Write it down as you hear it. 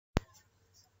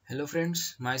Hello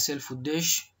friends, myself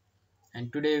Uddesh,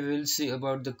 and today we will see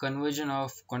about the conversion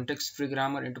of context-free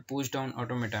grammar into push-down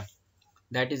automata,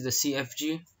 that is the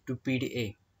CFG to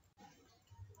PDA.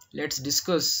 Let's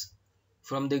discuss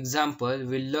from the example.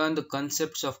 We'll learn the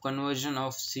concepts of conversion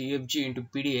of CFG into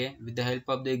PDA with the help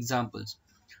of the examples.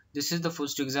 This is the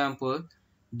first example.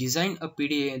 Design a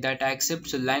PDA that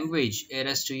accepts a language a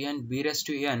raised to n, b raised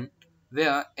to n,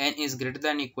 where n is greater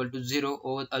than or equal to 0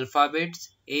 over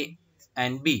alphabets a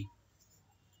and b.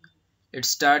 Let's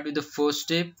start with the first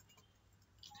step.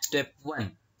 Step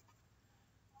 1.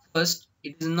 First,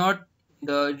 it is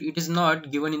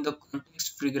not given in the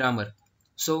context free grammar.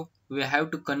 So we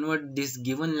have to convert this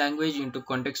given language into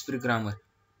context free grammar.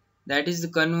 That is,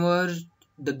 convert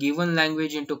the given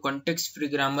language into context free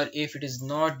grammar if it is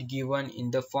not given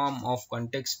in the form of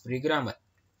context free grammar.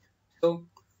 So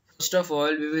first of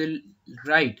all, we will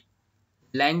write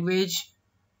language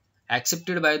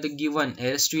accepted by the given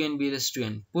a raised to n, b raised to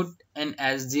n. Put n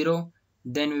as 0,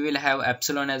 then we will have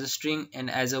epsilon as a string,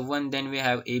 and as a 1 then we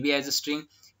have ab as a string.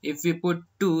 If we put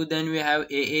 2, then we have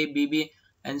aa, bb,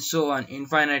 and so on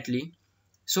infinitely.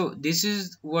 So this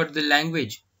is what the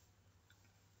language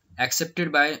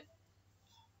accepted by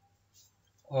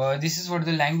this is what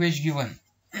the language given.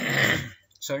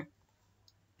 Sorry.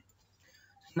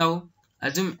 Now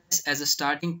assume s as a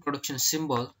starting production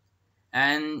symbol,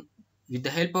 and with the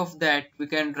help of that we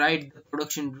can write the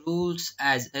production rules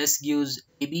as s gives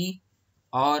ab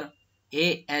or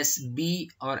asb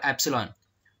or epsilon.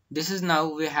 This is now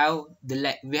we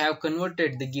have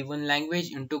converted the given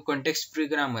language into context free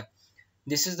grammar.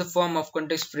 This is the form of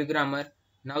context free grammar.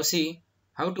 Now see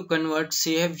how to convert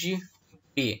CFG to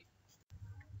PDA.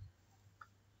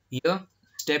 Here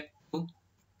step 2,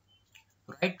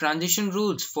 write transition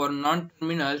rules for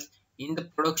non-terminals in the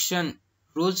production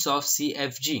rules of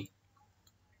CFG.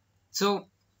 So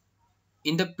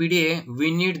in the PDA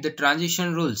we need the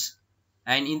transition rules,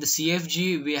 and in the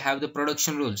CFG we have the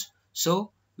production rules.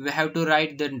 So we have to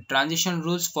write the transition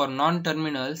rules for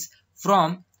non-terminals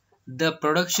from the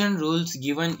production rules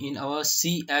given in our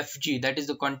CFG, that is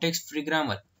the context free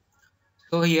grammar.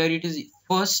 So here it is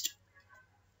first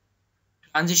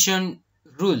transition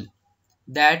rule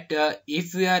that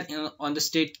if we are on the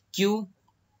state Q,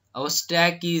 our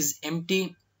stack is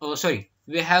empty.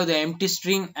 We have the empty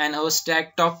string and our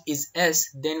stack top is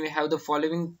S, then we have the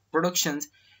following productions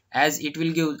as it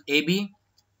will give AB,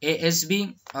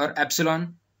 ASB or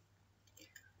epsilon.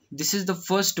 This is the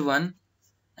first one.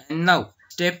 And now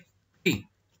step 3,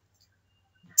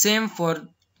 same for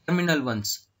terminal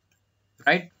ones.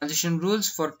 Write transition rules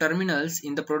for terminals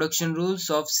in the production rules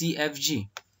of CFG.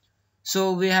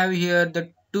 So we have here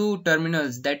the two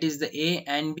terminals, that is the A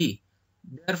and B.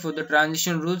 Therefore the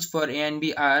transition rules for A and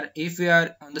B are, if we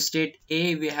are on the state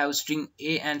A, we have string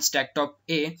A and stack top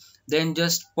A, then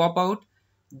just pop out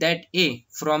that A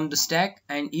from the stack,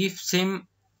 and if same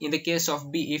in the case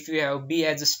of B, if we have B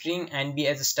as a string and B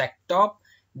as a stack top,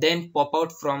 then pop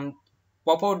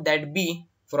out that B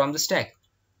from the stack.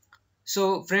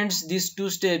 So friends, these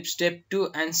two steps, step 2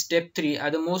 and step 3,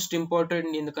 are the most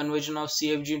important in the conversion of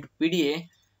CFG into PDA,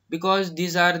 because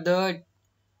these are the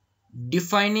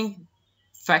defining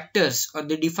factors or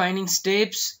the defining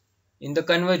steps in the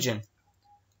conversion.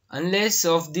 Unless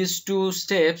of these two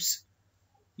steps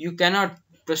you cannot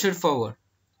proceed forward.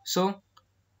 So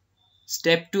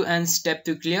step 2 and step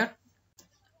 3 clear.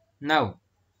 Now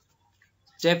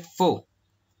step 4.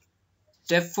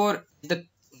 Step 4 is the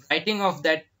writing of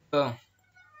that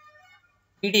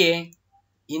PDA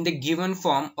in the given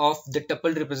form of the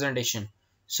tuple representation.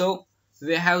 So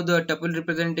we have the tuple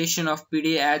representation of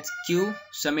PDA as Q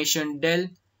summation del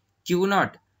Q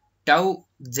naught tau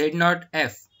Z naught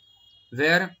F,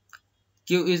 where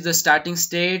Q is the starting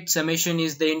state, summation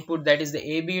is the input, that is the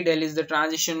AB, del is the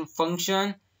transition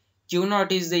function, Q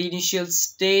naught is the initial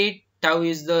state, tau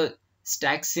is the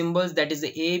stack symbols, that is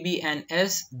the AB and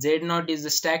S, Z naught is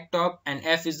the stack top, and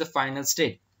F is the final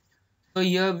state. So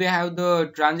here we have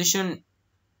the transition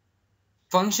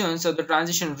functions or the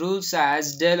transition rules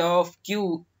as del of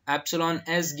Q epsilon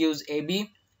S gives AB,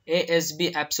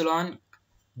 ASB epsilon,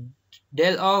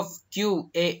 del of Q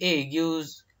AA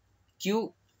gives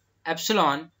Q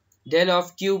epsilon, del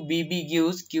of Q BB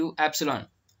gives Q epsilon.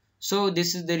 So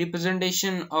this is the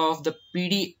representation of the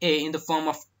PDA in the form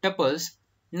of tuples.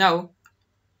 Now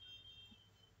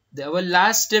our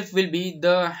last step will be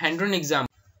the hand-run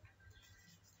example.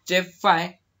 Step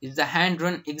 5 is the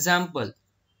hand-run example.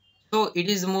 So it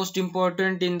is most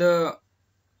important in the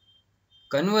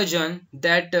conversion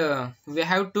that we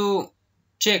have to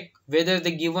check whether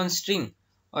the given string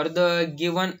or the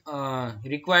given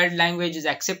required language is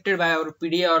accepted by our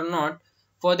PDA or not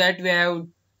For that we have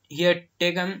here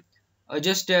taken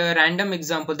just a random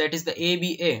example, that is the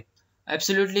ABA.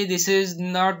 Absolutely, this is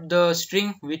not the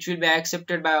string which will be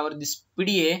accepted by our this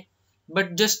PDA,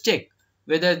 but just check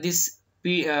whether this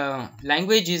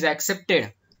language is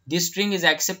accepted, this string is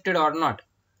accepted or not.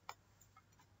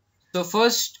 So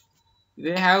first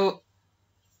we have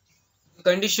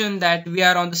condition that we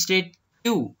are on the state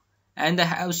Q and the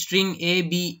have string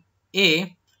ABA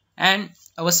and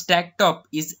our stack top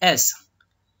is S.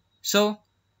 So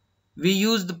we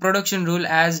use the production rule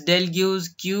as del gives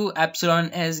Q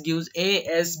epsilon S gives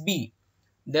ASB.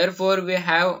 Therefore we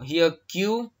have here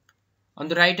Q on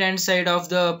the right hand side of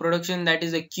the production, that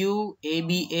is the Q,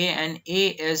 ABA and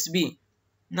ASB.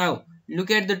 Now look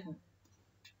at the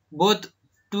both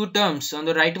two terms on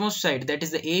the rightmost side, that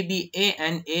is the ABA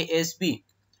and ASB.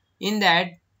 In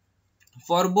that,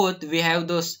 for both we have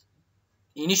those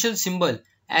initial symbol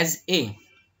as A.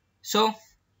 So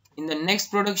in the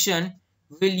next production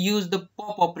we'll use the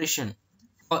pop operation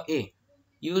for A.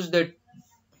 Use the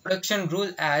production rule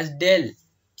as del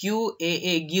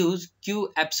QAA gives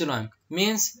Q epsilon,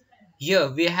 means here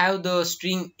we have the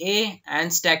string A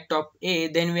and stack top A,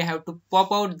 then we have to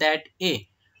pop out that A.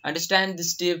 Understand the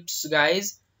steps,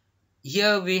 guys.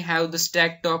 Here we have the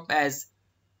stack top as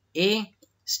A,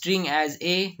 string as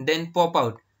A, then pop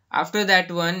out. After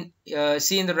that one,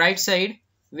 see in the right side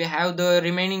we have the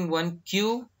remaining one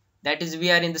Q, that is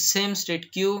we are in the same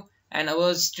state Q, and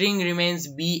our string remains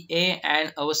BA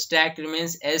and our stack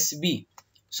remains SB.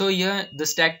 So here the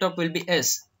stack top will be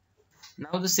S.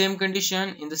 Now the same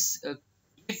condition in this,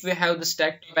 if we have the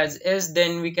stack top as S,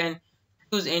 then we can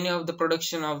choose any of the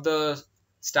production of the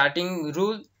starting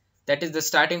rule, that is the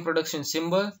starting production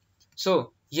symbol.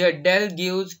 So here del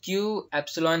gives Q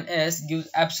epsilon S gives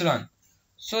epsilon.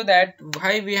 So that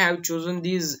why we have chosen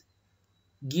these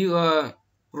give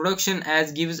production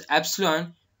as gives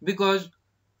epsilon, because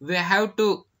we have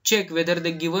to check whether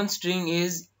the given string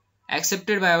is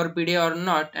accepted by our PDA or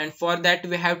not, and for that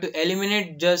we have to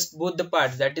eliminate just both the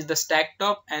parts, that is the stack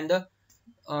top and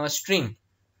the string.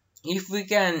 If we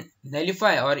can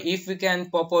nullify or if we can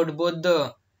pop out both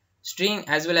the string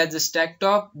as well as the stack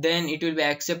top, then it will be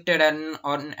accepted and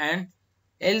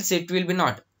else it will be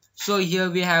not. So here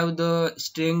we have the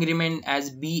string remain as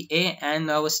BA and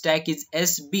our stack is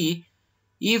SB.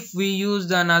 If we use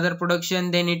the another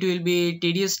production, then it will be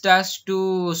tedious task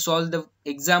to solve the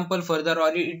example further,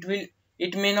 or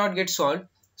it may not get solved.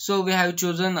 So we have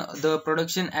chosen the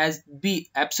production as B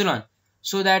epsilon,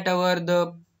 so that our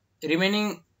the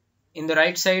remaining in the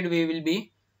right side we will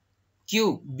be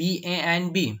Q, BA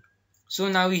and B. So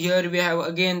now here we have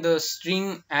again the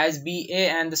string as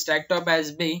BA and the stack top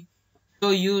as B.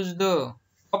 So use the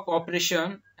pop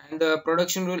operation and the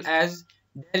production rule as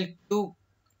del Q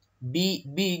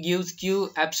B gives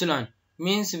Q epsilon,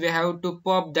 means we have to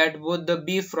pop that both the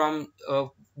B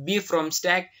from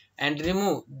stack and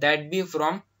remove that B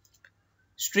from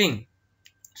string.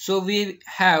 So we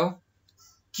have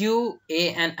Q,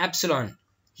 A and epsilon.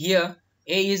 Here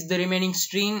A is the remaining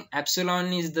string,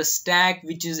 epsilon is the stack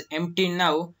which is empty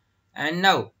now, and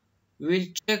now we will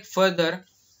check further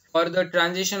for the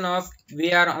transition of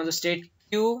we are on the state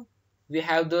Q, we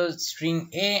have the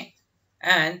string A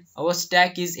and our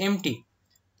stack is empty,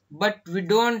 but we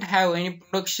don't have any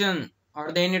production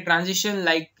or any transition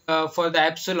like for the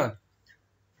epsilon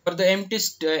for the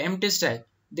empty stack.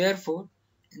 Therefore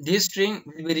this string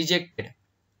will be rejected,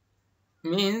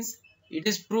 means it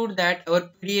is proved that our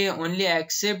PDA only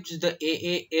accepts the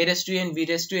A raised to n, B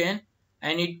raised to n,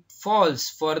 and it falls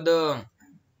for the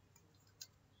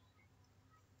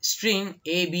string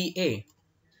ABA.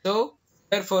 So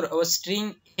therefore our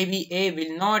string ABA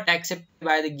will not accept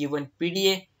by the given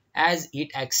PDA, as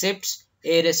it accepts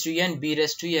A raised to n, B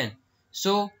raised to n.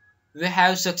 So we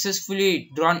have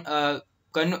successfully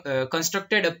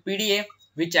constructed a PDA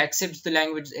which accepts the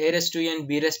language A raised to n,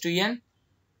 B raised to n.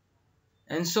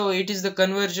 And so it is the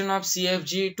conversion of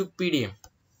CFG to PDA.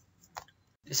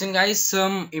 Listen guys,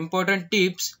 some important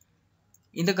tips.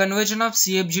 In the conversion of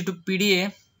CFG to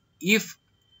PDA, if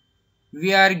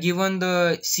we are given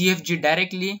the CFG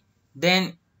directly,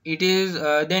 then it is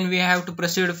then we have to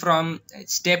proceed from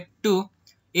step 2.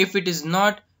 If it is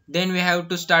not, then we have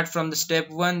to start from the step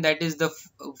 1, that is the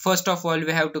first of all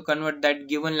we have to convert that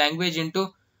given language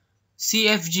into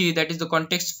CFG, that is the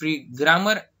context free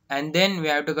grammar, and then we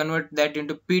have to convert that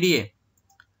into PDA.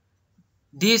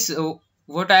 This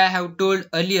what I have told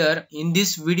earlier in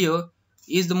this video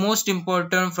is the most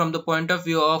important from the point of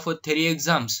view of theory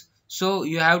exams. So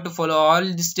you have to follow all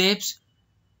the steps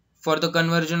for the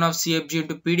conversion of CFG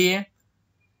into PDA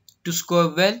to score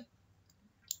well.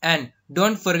 And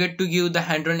don't forget to give the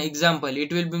hand-on example.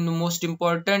 It will be the most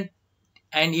important,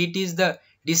 and it is the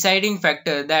deciding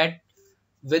factor that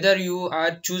whether you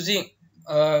are choosing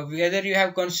whether you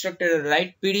have constructed a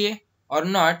right PDA or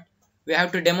not. We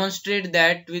have to demonstrate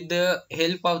that with the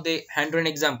help of the hand-on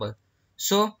example.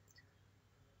 So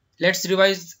let's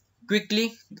revise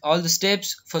quickly all the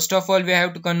steps. First of all, we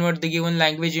have to convert the given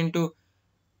language into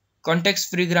context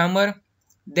free grammar.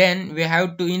 Then we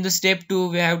have to, in the step 2,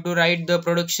 we have to write the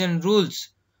production rules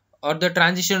or the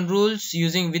transition rules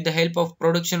using with the help of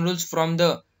production rules from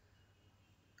the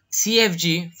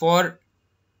CFG for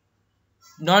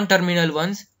non-terminal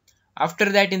ones.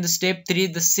 After that, in the step 3,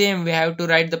 the same, we have to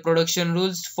write the production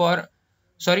rules for,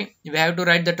 sorry, we have to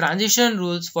write the transition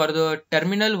rules for the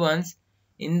terminal ones.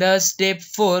 In the step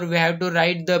 4, we have to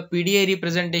write the PDA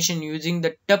representation using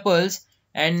the tuples.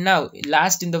 And now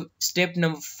last, in the step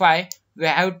number 5, we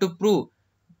have to prove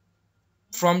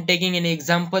from taking an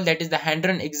example, that is the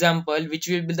hand-run example, which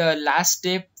will be the last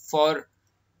step for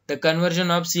the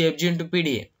conversion of CFG into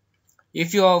PDA.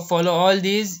 If you follow all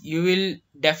these, you will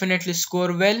definitely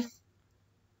score well.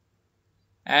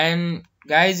 And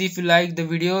guys, if you like the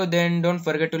video, then don't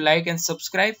forget to like and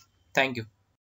subscribe. Thank you.